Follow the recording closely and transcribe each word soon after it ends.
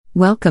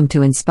Welcome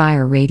to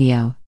Enspire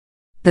Radio,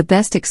 the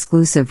best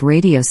exclusive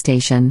radio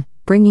station,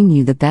 bringing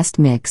you the best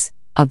mix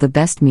of the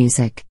best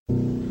music.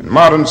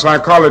 Modern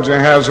psychology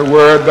has a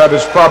word that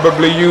is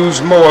probably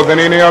used more than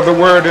any other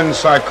word in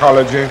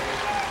psychology.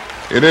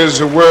 It is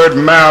the word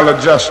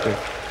maladjusted.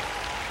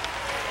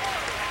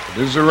 It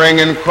is the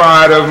ringing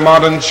cry of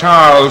modern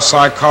child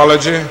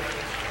psychology,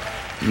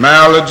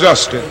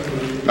 maladjusted.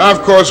 Now,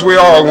 of course, we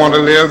all want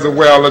to live the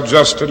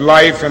well-adjusted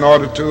life in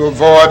order to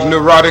avoid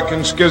neurotic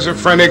and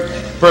schizophrenic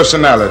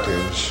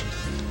personalities.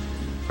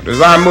 But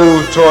as I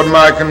move toward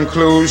my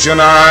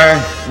conclusion,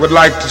 I would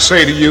like to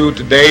say to you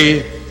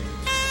today,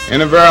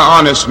 in a very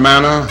honest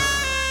manner,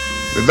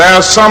 that there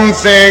are some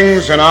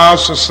things in our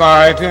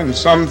society and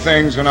some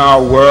things in our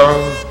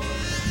world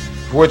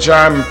for which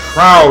I'm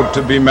proud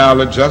to be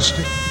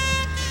maladjusted.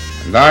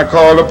 And I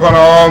call upon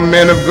all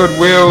men of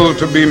goodwill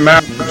to be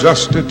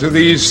maladjusted to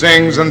these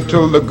things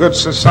until the good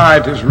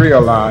society is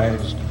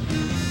realized.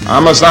 I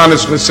must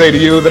honestly say to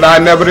you that I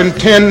never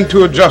intend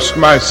to adjust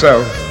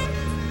myself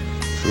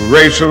through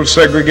racial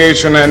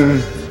segregation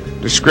and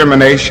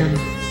discrimination.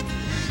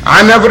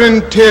 I never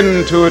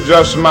intend to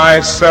adjust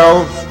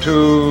myself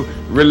to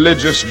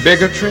religious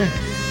bigotry.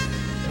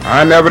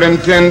 I never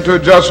intend to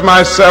adjust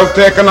myself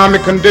to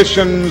economic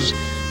conditions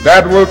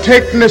that will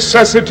take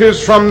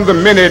necessities from the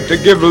many to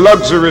give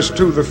luxuries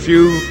to the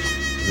few,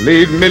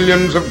 leave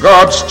millions of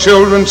God's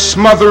children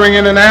smothering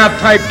in an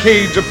airtight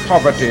cage of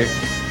poverty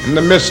in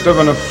the midst of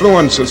an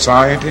affluent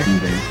society.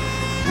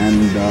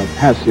 And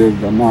passive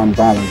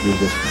nonviolent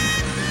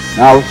resistance.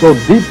 Now, I was so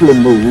deeply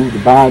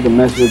moved by the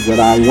message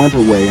that I went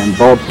away and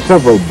bought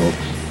several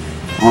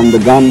books on the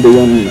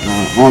Gandhian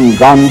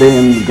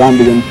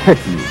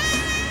technique.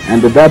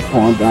 And at that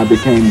point, I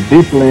became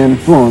deeply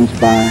influenced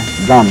by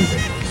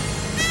Gandhi,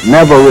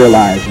 never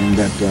realizing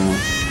that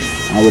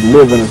I would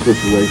live in a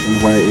situation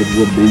where it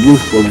would be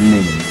useful in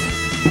me.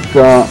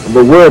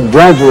 The word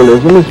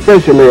gradualism,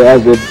 especially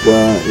as it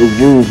is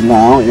used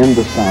now in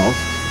the South,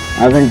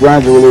 I think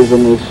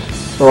gradualism is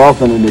so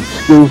often an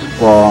excuse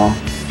for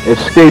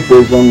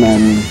escapism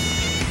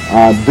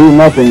and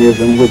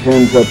do-nothingism, which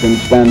ends up in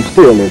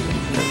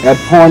standstillism. At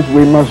points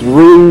we must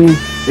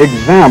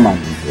re-examine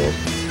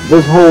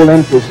this whole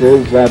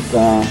emphasis that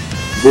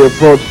the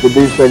approach to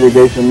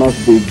desegregation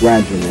must be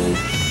gradual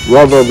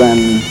rather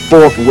than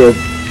forthwith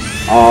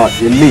or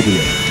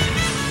immediate.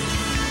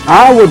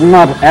 I would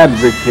not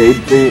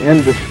advocate the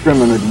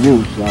indiscriminate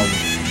use of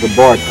the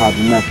boycott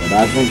method.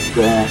 I think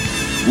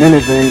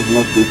many things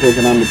must be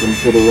taken under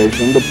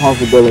consideration, the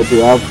possibility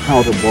of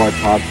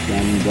counter-boycotts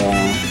and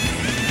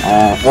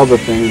other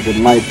things that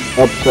might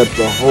upset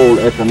the whole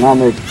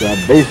economic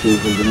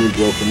basis of the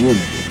Negro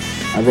community.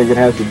 I think it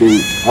has to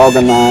be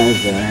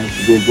organized, there has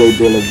to be a great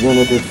deal of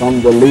unity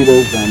from the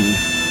leaders and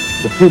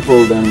the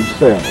people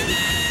themselves.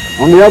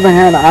 On the other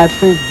hand, I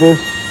think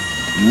this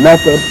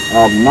method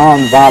of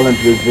nonviolent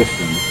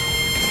resistance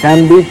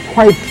can be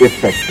quite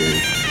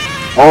effective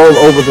all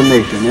over the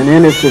nation in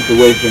any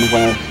situation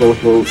where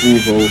social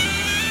evil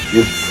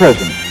is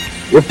present.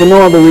 If for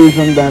no other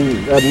reason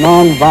than that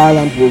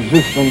nonviolent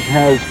resistance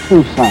has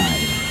two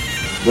sides.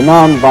 The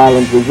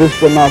nonviolent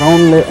resistor not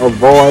only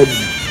avoids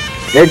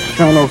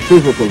external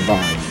physical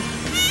violence,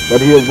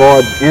 but he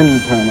avoids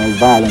internal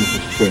violence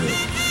of spirit.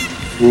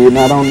 He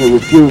not only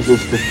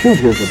refuses to shoot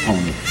his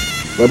opponent,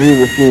 but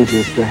he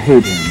refuses to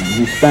hate him, and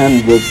he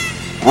stands with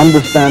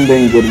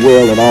understanding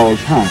goodwill at all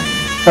times.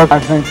 I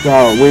think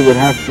we would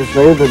have to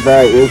say that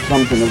there is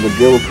something of a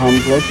guilt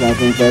complex. I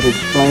think that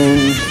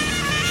explains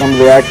some of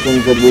the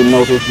actions that we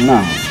notice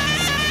now.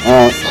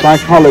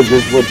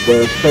 Psychologists would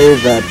say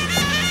that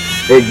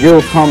a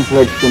guilt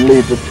complex can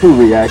lead to two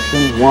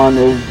reactions. One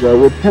is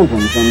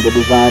repentance and the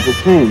desire to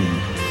change.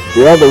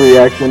 The other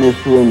reaction is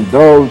to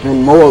indulge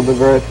in more of the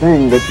very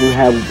thing that you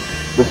have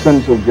the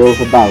sense of guilt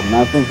about. And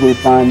I think we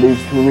find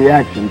these two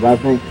reactions. I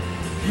think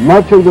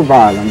much of the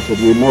violence that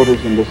we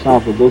notice in the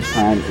South at this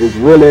time is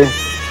really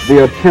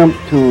the attempt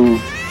to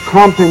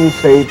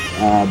compensate,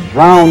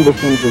 drown the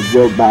sense of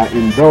guilt by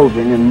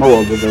indulging in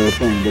more of the very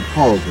thing that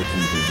causes the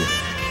sense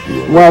of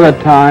guilt. Well, at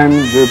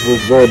times it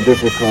was very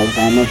difficult,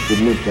 I must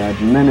admit that.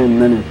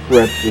 Many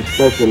threats,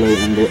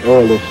 especially in the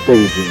early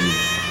stages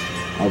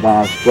of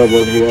our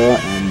struggle here,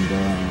 and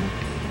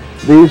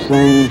these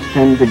things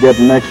tend to get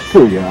next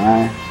to you.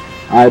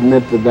 I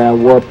admit that there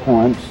were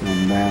points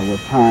and there were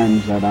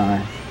times that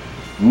I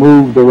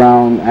moved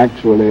around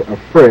actually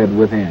afraid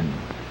within.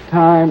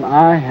 Time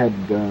I had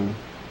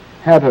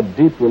had a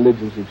deep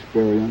religious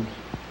experience.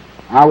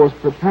 I was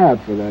prepared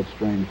for that,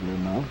 strangely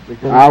enough,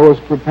 because I was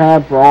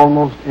prepared for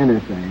almost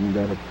anything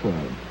that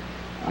occurred.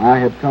 I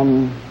had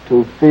come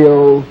to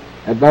feel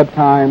at that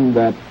time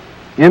that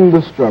in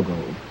the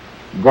struggle,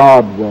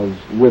 God was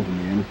with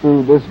me. And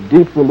through this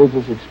deep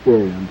religious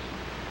experience,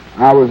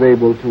 I was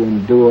able to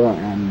endure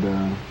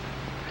and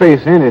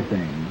face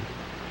anything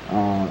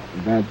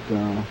that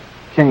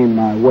came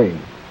my way.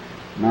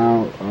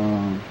 Now,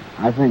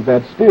 I think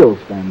that still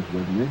stands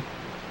with me.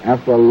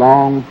 After a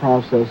long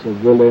process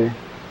of really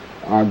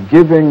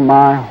giving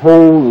my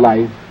whole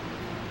life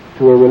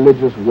to a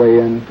religious way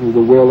and to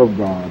the will of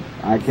God,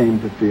 I came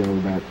to feel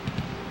that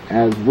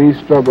as we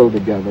struggled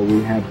together,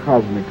 we had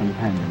cosmic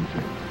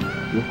companionship.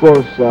 Of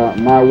course,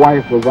 my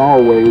wife was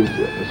always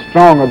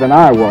stronger than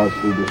I was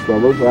through the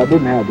struggle, so I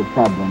didn't have the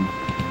problem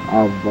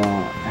of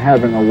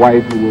having a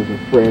wife who was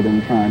afraid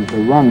and trying to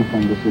run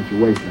from the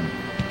situation.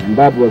 And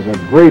that was a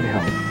great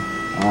help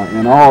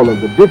in all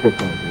of the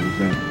difficulties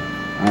that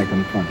I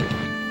confronted.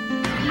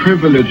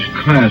 Privileged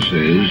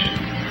classes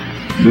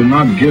do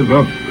not give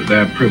up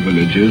their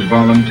privileges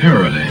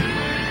voluntarily,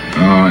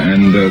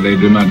 and they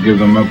do not give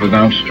them up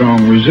without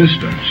strong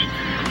resistance.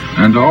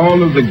 And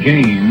all of the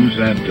gains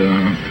that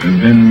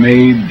have been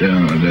made,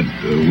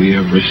 that we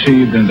have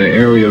received in the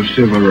area of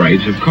civil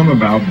rights have come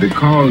about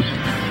because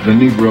the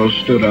Negro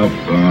stood up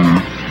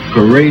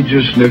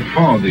courageously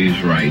for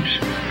these rights,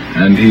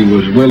 and he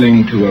was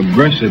willing to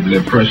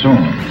aggressively press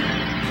on.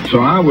 So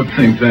I would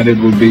think that it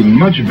would be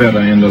much better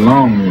in the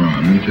long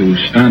run to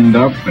stand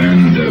up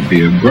and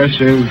be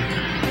aggressive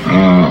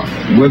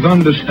with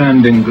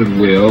understanding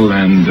goodwill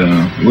and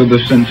with a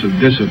sense of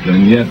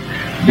discipline, yet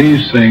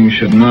these things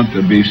should not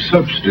be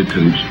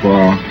substitutes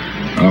for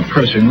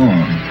pressing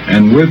on.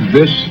 And with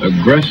this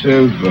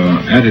aggressive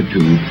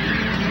attitude,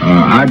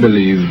 I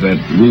believe that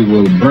we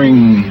will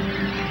bring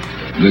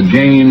the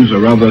gains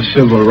or other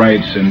civil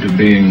rights into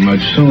being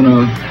much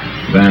sooner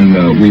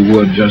than we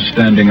would just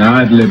standing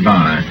idly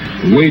by,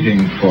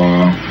 waiting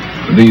for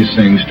these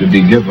things to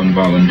be given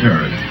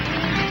voluntarily.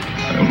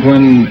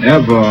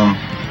 Whenever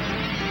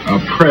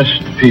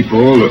oppressed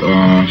people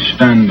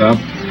stand up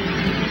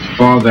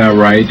for their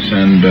rights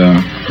and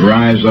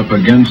rise up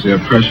against the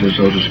oppressor,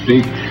 so to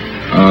speak,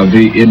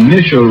 the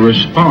initial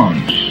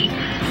response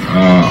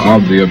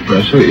of the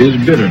oppressor is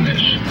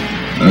bitterness.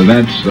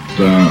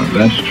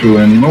 That's true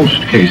in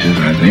most cases,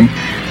 I think.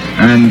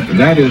 And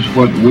that is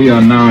what we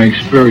are now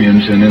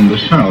experiencing in the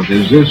South,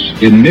 is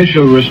this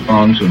initial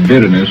response of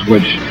bitterness,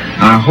 which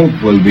I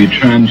hope will be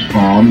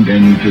transformed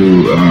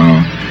into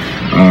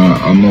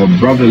a more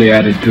brotherly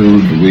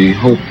attitude. We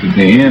hope that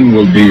the end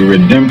will be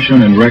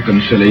redemption and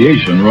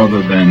reconciliation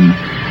rather than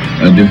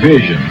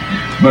division.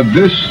 But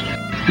this,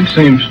 it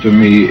seems to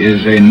me,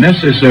 is a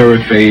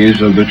necessary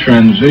phase of the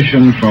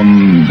transition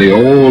from the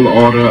old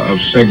order of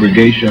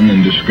segregation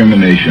and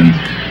discrimination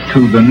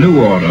to the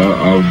new order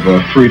of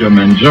freedom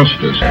and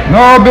justice.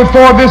 No,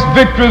 before this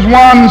victory is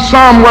won,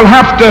 some will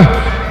have to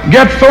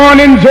get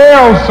thrown in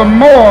jail some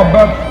more,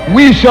 but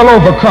we shall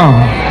overcome.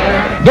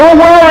 Don't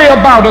worry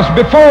about us.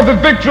 Before the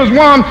victory is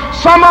won,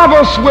 some of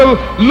us will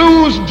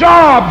lose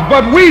jobs,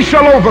 but we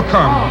shall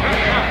overcome.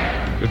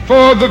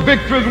 Before the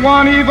victory is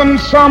won, even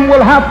some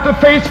will have to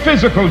face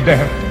physical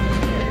death.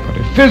 But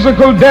if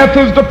physical death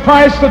is the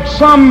price that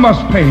some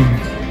must pay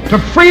to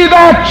free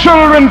their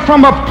children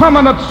from a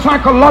permanent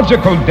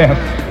psychological death,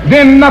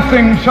 then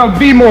nothing shall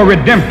be more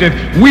redemptive.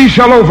 We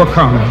shall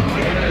overcome.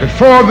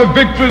 Before the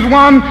victory is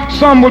won,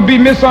 some will be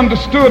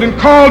misunderstood and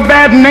called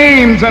bad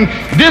names and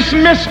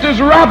dismissed as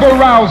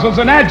rabble-rousers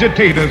and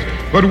agitators,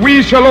 but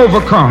we shall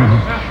overcome.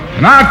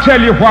 And I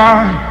tell you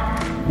why.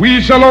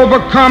 We shall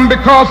overcome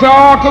because the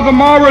arc of the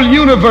moral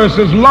universe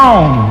is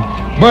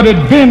long, but it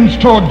bends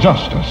toward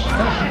justice.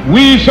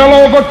 We shall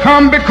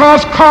overcome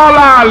because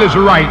Carlyle is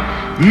right.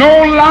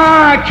 No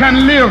lie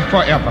can live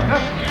forever.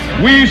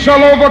 We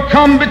shall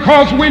overcome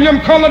because William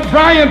Cullen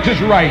Bryant is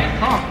right.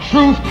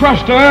 Truth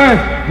crushed to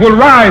earth will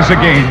rise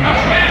again.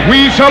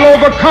 We shall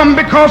overcome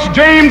because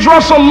James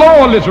Russell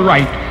Lowell is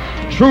right.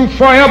 Truth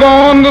forever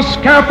on the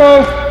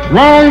scaffold,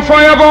 wrong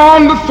forever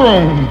on the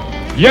throne.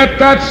 Yet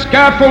that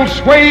scaffold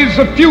sways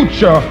the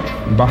future.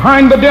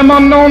 Behind the dim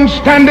unknown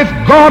standeth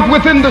God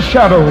within the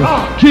shadows,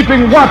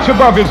 keeping watch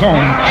above his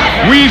own.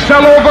 We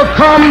shall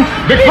overcome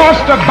because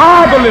the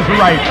Bible is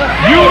right.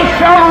 You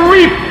shall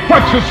reap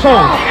what you sow.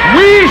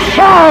 We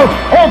shall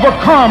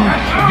overcome.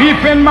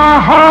 Deep in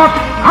my heart,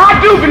 I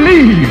do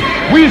believe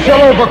we shall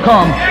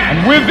overcome.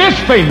 And with this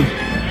faith,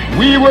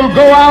 we will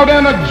go out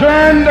and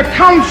adjourn the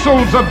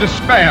councils of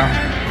despair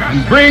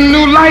and bring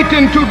new light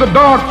into the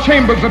dark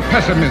chambers of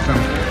pessimism.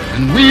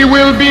 And we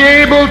will be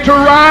able to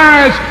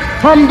rise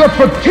from the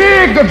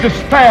fatigue of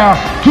despair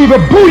to the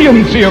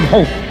buoyancy of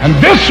hope. And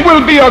this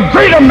will be a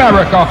great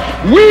America.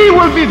 We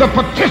will be the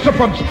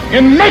participants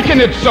in making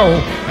it so.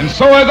 And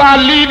so as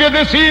I leave you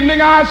this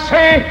evening, I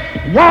say,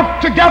 walk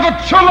together,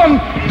 children.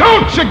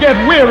 Don't you get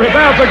weary.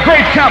 There's a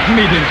great camp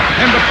meeting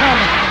in the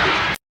corner.